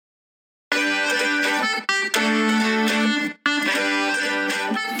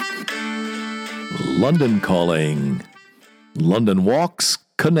London Calling. London Walks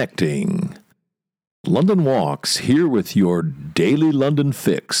Connecting. London Walks here with your daily London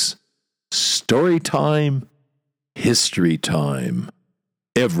fix. Story time, history time.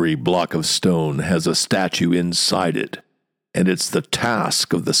 Every block of stone has a statue inside it, and it's the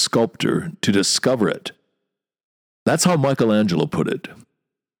task of the sculptor to discover it. That's how Michelangelo put it.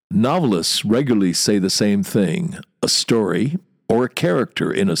 Novelists regularly say the same thing. A story, or a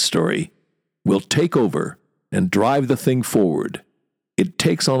character in a story, will take over and drive the thing forward. It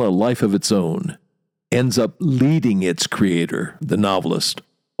takes on a life of its own, ends up leading its creator, the novelist,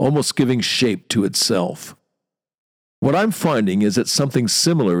 almost giving shape to itself. What I'm finding is that something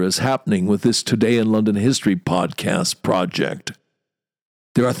similar is happening with this Today in London History podcast project.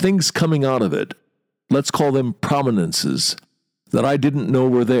 There are things coming out of it, let's call them prominences, that I didn't know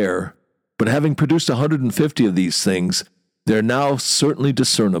were there, but having produced 150 of these things, they're now certainly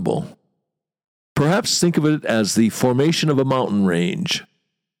discernible. Perhaps think of it as the formation of a mountain range.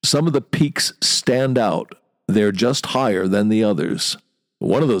 Some of the peaks stand out. They're just higher than the others.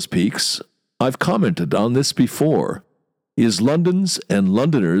 One of those peaks, I've commented on this before, is London's and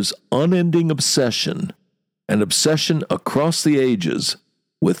Londoners' unending obsession, an obsession across the ages,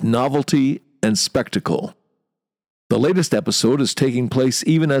 with novelty and spectacle. The latest episode is taking place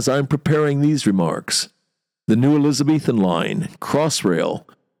even as I'm preparing these remarks. The new Elizabethan line, Crossrail,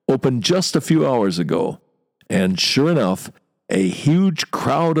 opened just a few hours ago, and sure enough, a huge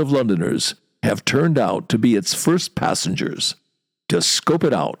crowd of Londoners have turned out to be its first passengers, to scope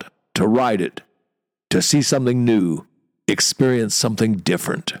it out, to ride it, to see something new, experience something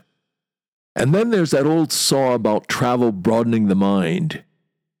different. And then there's that old saw about travel broadening the mind.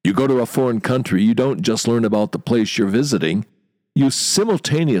 You go to a foreign country, you don't just learn about the place you're visiting, you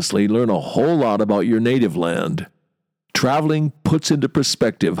simultaneously learn a whole lot about your native land. Traveling puts into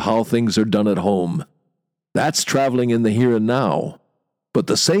perspective how things are done at home. That's traveling in the here and now. But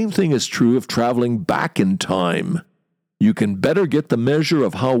the same thing is true of traveling back in time. You can better get the measure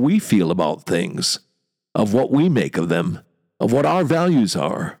of how we feel about things, of what we make of them, of what our values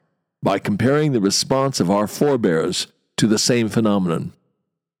are, by comparing the response of our forebears to the same phenomenon.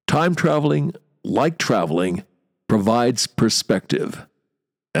 Time traveling, like traveling, provides perspective.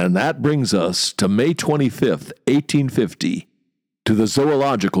 And that brings us to May 25th, 1850, to the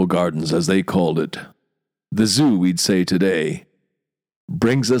Zoological Gardens, as they called it. The zoo, we'd say today,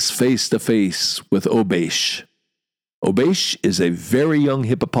 brings us face to face with Obèche. Obèche is a very young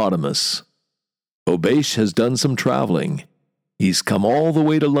hippopotamus. Obèche has done some traveling. He's come all the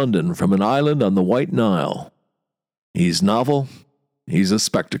way to London from an island on the White Nile. He's novel. He's a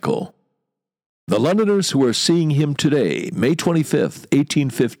spectacle. The Londoners who are seeing him today, May 25th,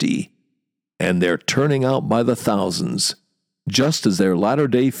 1850, and they're turning out by the thousands, just as their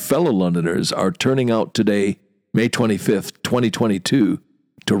latter-day fellow Londoners are turning out today, May 25th, 2022,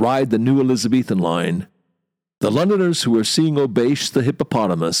 to ride the new Elizabethan line. The Londoners who are seeing Obèche the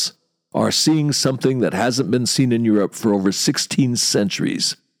hippopotamus are seeing something that hasn't been seen in Europe for over 16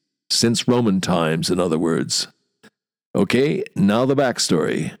 centuries, since Roman times, in other words. Okay, now the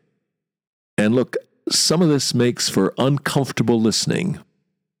backstory. And look, some of this makes for uncomfortable listening.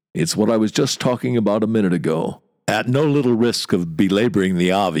 It's what I was just talking about a minute ago. At no little risk of belaboring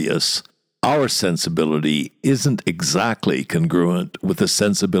the obvious, our sensibility isn't exactly congruent with the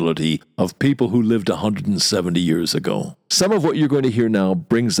sensibility of people who lived 170 years ago. Some of what you're going to hear now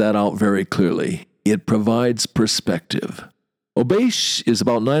brings that out very clearly. It provides perspective. Obèche is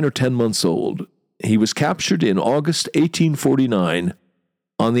about 9 or 10 months old. He was captured in August 1849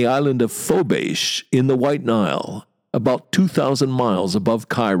 on the island of Fourbeche in the White Nile, about 2,000 miles above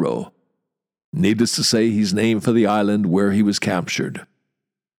Cairo. Needless to say, he's named for the island where he was captured.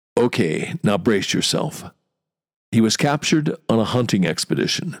 Okay, now brace yourself. He was captured on a hunting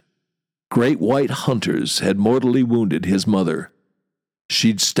expedition. Great white hunters had mortally wounded his mother.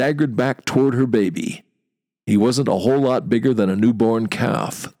 She'd staggered back toward her baby. He wasn't a whole lot bigger than a newborn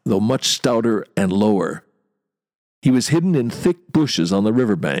calf, though much stouter and lower. He was hidden in thick bushes on the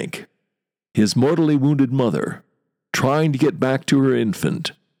riverbank. His mortally wounded mother, trying to get back to her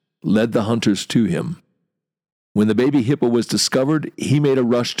infant, led the hunters to him. When the baby hippo was discovered, he made a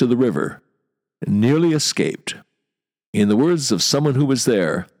rush to the river, and nearly escaped. In the words of someone who was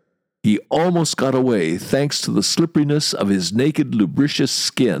there, he almost got away thanks to the slipperiness of his naked, lubricious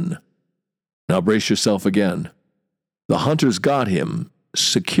skin. Now brace yourself again. The hunters got him,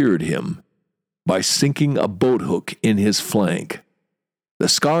 secured him, by sinking a boat hook in his flank. The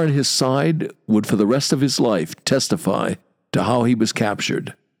scar in his side would for the rest of his life testify to how he was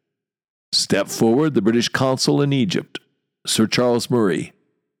captured. Step forward the British consul in Egypt, Sir Charles Murray.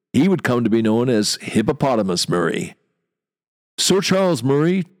 He would come to be known as Hippopotamus Murray. Sir Charles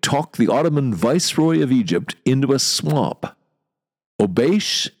Murray talked the Ottoman viceroy of Egypt into a swamp,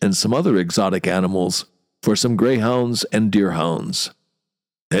 Obeish and some other exotic animals for some greyhounds and deerhounds.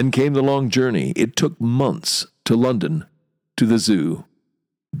 Then came the long journey. It took months to London, to the zoo,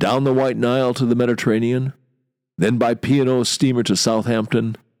 down the White Nile to the Mediterranean, then by P&O steamer to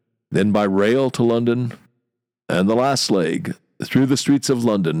Southampton, then by rail to London, and the last leg through the streets of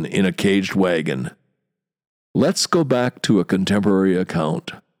London in a caged wagon. Let's go back to a contemporary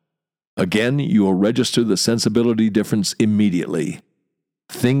account. Again, you will register the sensibility difference immediately.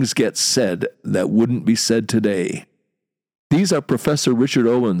 Things get said that wouldn't be said today. These are Professor Richard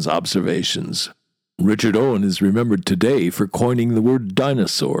Owen's observations. Richard Owen is remembered today for coining the word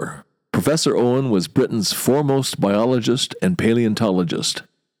dinosaur. Professor Owen was Britain's foremost biologist and paleontologist.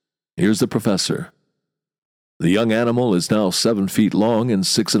 Here's the professor. The young animal is now 7 feet long and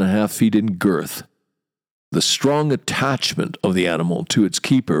 6.5 feet in girth. The strong attachment of the animal to its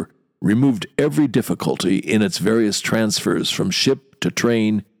keeper removed every difficulty in its various transfers from ship to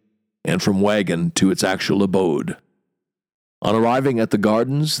train and from wagon to its actual abode. On arriving at the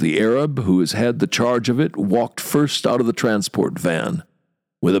gardens, the Arab who has had the charge of it walked first out of the transport van,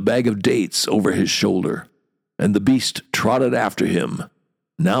 with a bag of dates over his shoulder, and the beast trotted after him,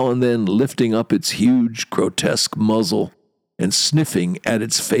 now and then lifting up its huge, grotesque muzzle and sniffing at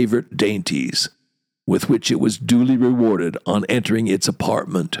its favorite dainties, with which it was duly rewarded on entering its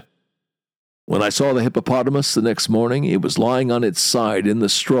apartment. When I saw the hippopotamus the next morning, it was lying on its side in the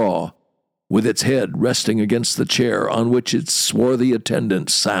straw, with its head resting against the chair on which its swarthy attendant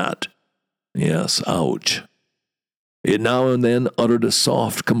sat. Yes, ouch. It now and then uttered a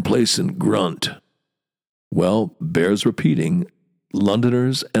soft, complacent grunt. Well, bears repeating,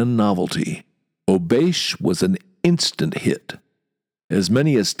 Londoners and novelty. Obeish was an instant hit. As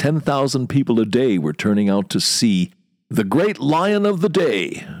many as 10,000 people a day were turning out to see the great lion of the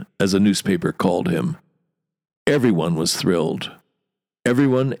day, as a newspaper called him. Everyone was thrilled.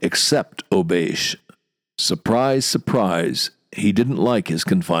 Everyone except Obeish. Surprise, surprise, he didn't like his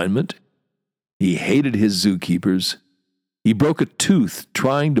confinement. He hated his zookeepers. He broke a tooth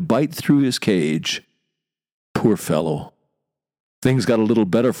trying to bite through his cage. Poor fellow. Things got a little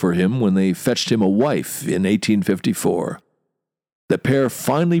better for him when they fetched him a wife in 1854. The pair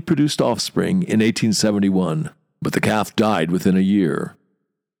finally produced offspring in 1871, but the calf died within a year,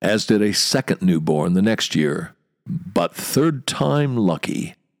 as did a second newborn the next year. But third time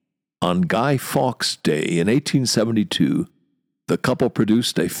lucky. On Guy Fawkes Day in 1872, the couple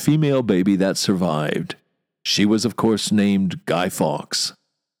produced a female baby that survived. She was, of course, named Guy Fawkes.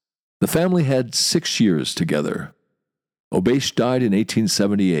 The family had 6 years together. Obeish died in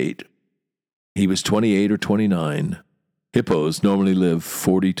 1878. He was 28 or 29. Hippos normally live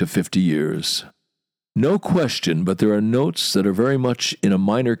 40 to 50 years. No question, but there are notes that are very much in a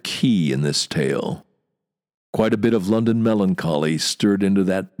minor key in this tale. Quite a bit of London melancholy stirred into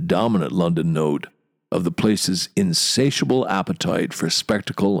that dominant London note of the place's insatiable appetite for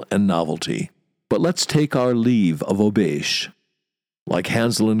spectacle and novelty. But let's take our leave of Obeish. Like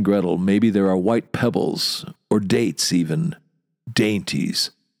Hansel and Gretel, maybe there are white pebbles, or dates even,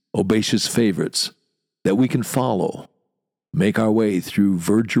 dainties, Obeish's favorites, that we can follow, make our way through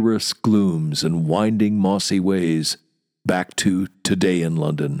verdurous glooms and winding mossy ways back to Today in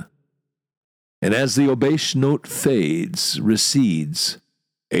London. And as the Obeish note fades, recedes,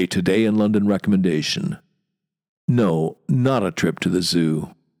 a Today in London recommendation. No, not a trip to the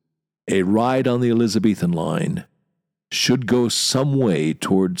zoo. A ride on the Elizabethan line should go some way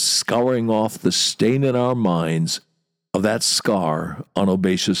towards scouring off the stain in our minds of that scar on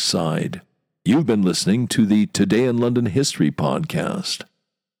Obeish's side. You've been listening to the Today in London History podcast,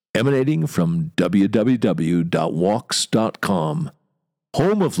 emanating from www.walks.com,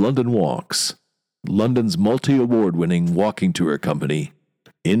 home of London Walks, London's multi-award-winning walking tour company.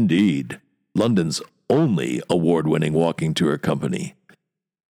 Indeed, London's only award-winning walking tour company.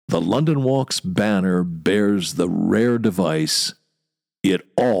 The London Walks banner bears the rare device, "It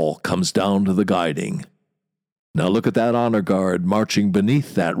all comes down to the guiding." Now look at that honor guard marching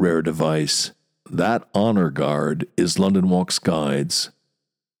beneath that rare device. That honor guard is London Walks Guides.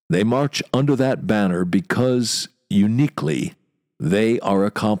 They march under that banner because, uniquely, they are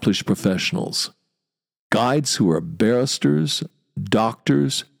accomplished professionals. Guides who are barristers,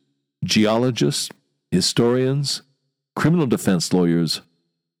 doctors, geologists, historians, criminal defense lawyers,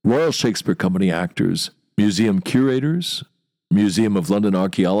 Royal Shakespeare Company actors, museum curators, Museum of London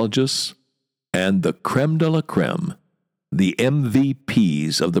archaeologists, and the creme de la creme, the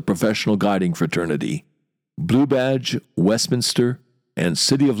MVPs of the professional guiding fraternity, Blue Badge, Westminster, and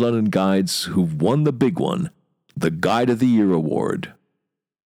City of London guides who've won the big one, the Guide of the Year award.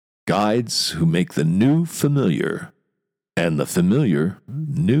 Guides who make the new familiar and the familiar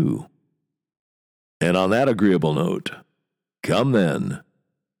new. And on that agreeable note, come then,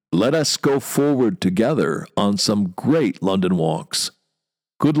 let us go forward together on some great London walks.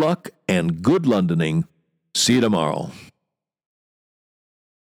 Good luck and good Londoning. See you tomorrow.